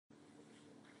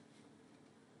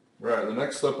Right, the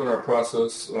next step in our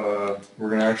process, we're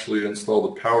going to actually install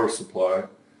the power supply,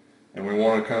 and we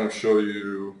want to kind of show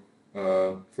you,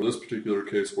 for this particular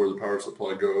case, where the power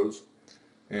supply goes,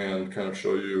 and kind of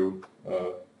show you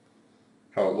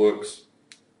how it looks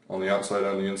on the outside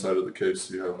and the inside of the case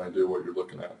so you have an idea what you're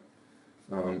looking at.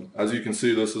 As you can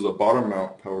see, this is a bottom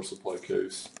mount power supply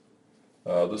case.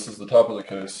 This is the top of the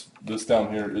case. This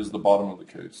down here is the bottom of the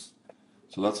case.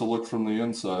 So that's a look from the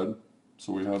inside.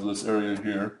 So we have this area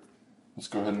here. Let's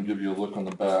go ahead and give you a look on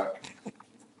the back.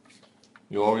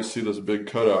 You'll always see this big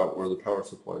cutout where the power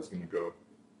supply is going to go.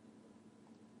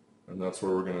 And that's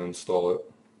where we're going to install it.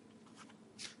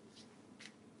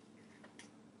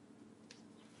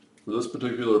 For this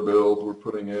particular build, we're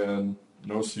putting in an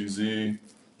OCZ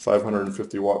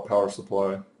 550 watt power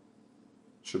supply.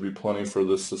 Should be plenty for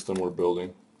this system we're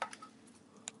building.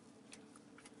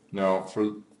 Now,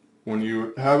 when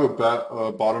you have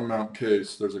a bottom mount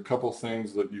case, there's a couple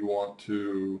things that you want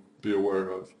to be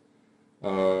aware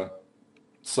of.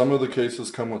 Some of the cases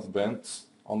come with vents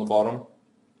on the bottom.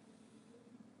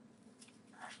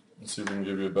 Let's see if we can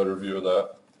give you a better view of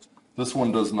that. This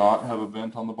one does not have a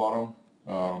vent on the bottom.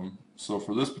 So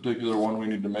for this particular one, we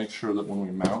need to make sure that when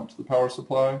we mount the power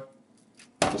supply,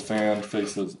 the fan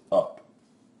faces up.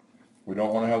 We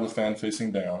don't want to have the fan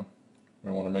facing down.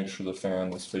 We want to make sure the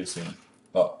fan is facing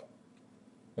up,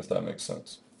 if that makes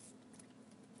sense.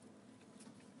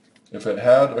 If it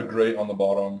had a grate on the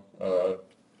bottom,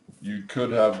 you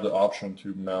could have the option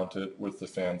to mount it with the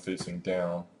fan facing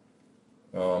down.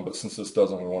 But since this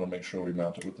doesn't, we want to make sure we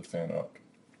mount it with the fan up.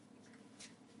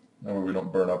 That way we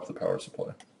don't burn up the power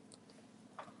supply.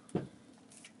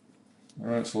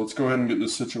 Alright, so let's go ahead and get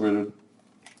this situated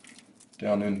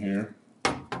down in here.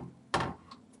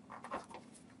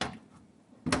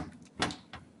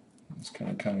 Just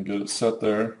kind of get it set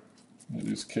there. Get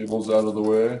these cables out of the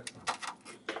way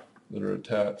that are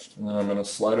attached, and then I'm going to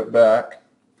slide it back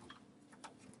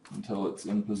until it's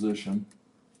in position.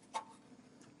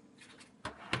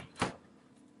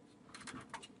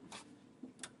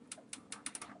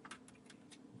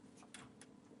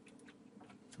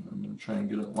 I'm going to try and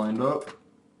get it lined up.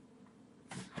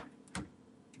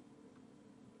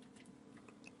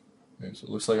 Okay, so it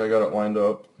looks like I got it lined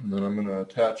up, and then I'm going to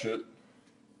attach it.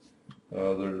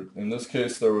 In this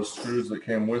case, there were screws that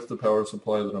came with the power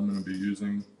supply that I'm going to be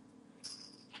using.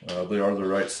 They are the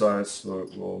right size, so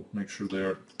it will make sure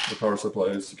the power supply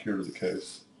is secure to the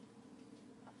case.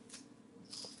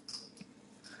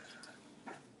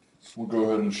 So we'll go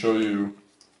ahead and show you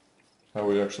how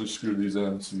we actually screw these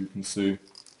in so you can see.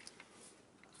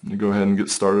 I'm going to go ahead and get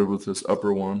started with this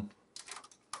upper one.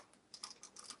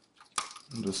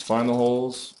 And just find the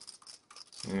holes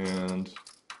and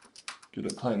get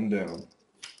it tightened down.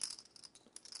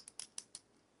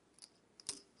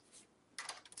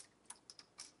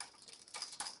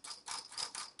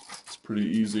 It's pretty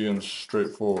easy and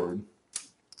straightforward.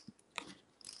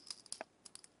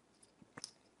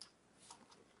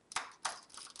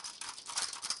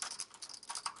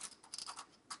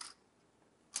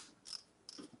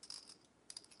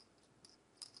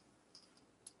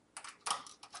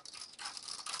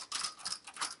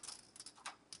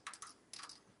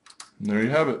 And there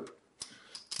you have it.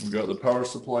 We've got the power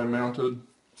supply mounted,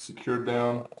 secured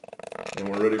down, and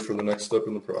we're ready for the next step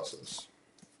in the process.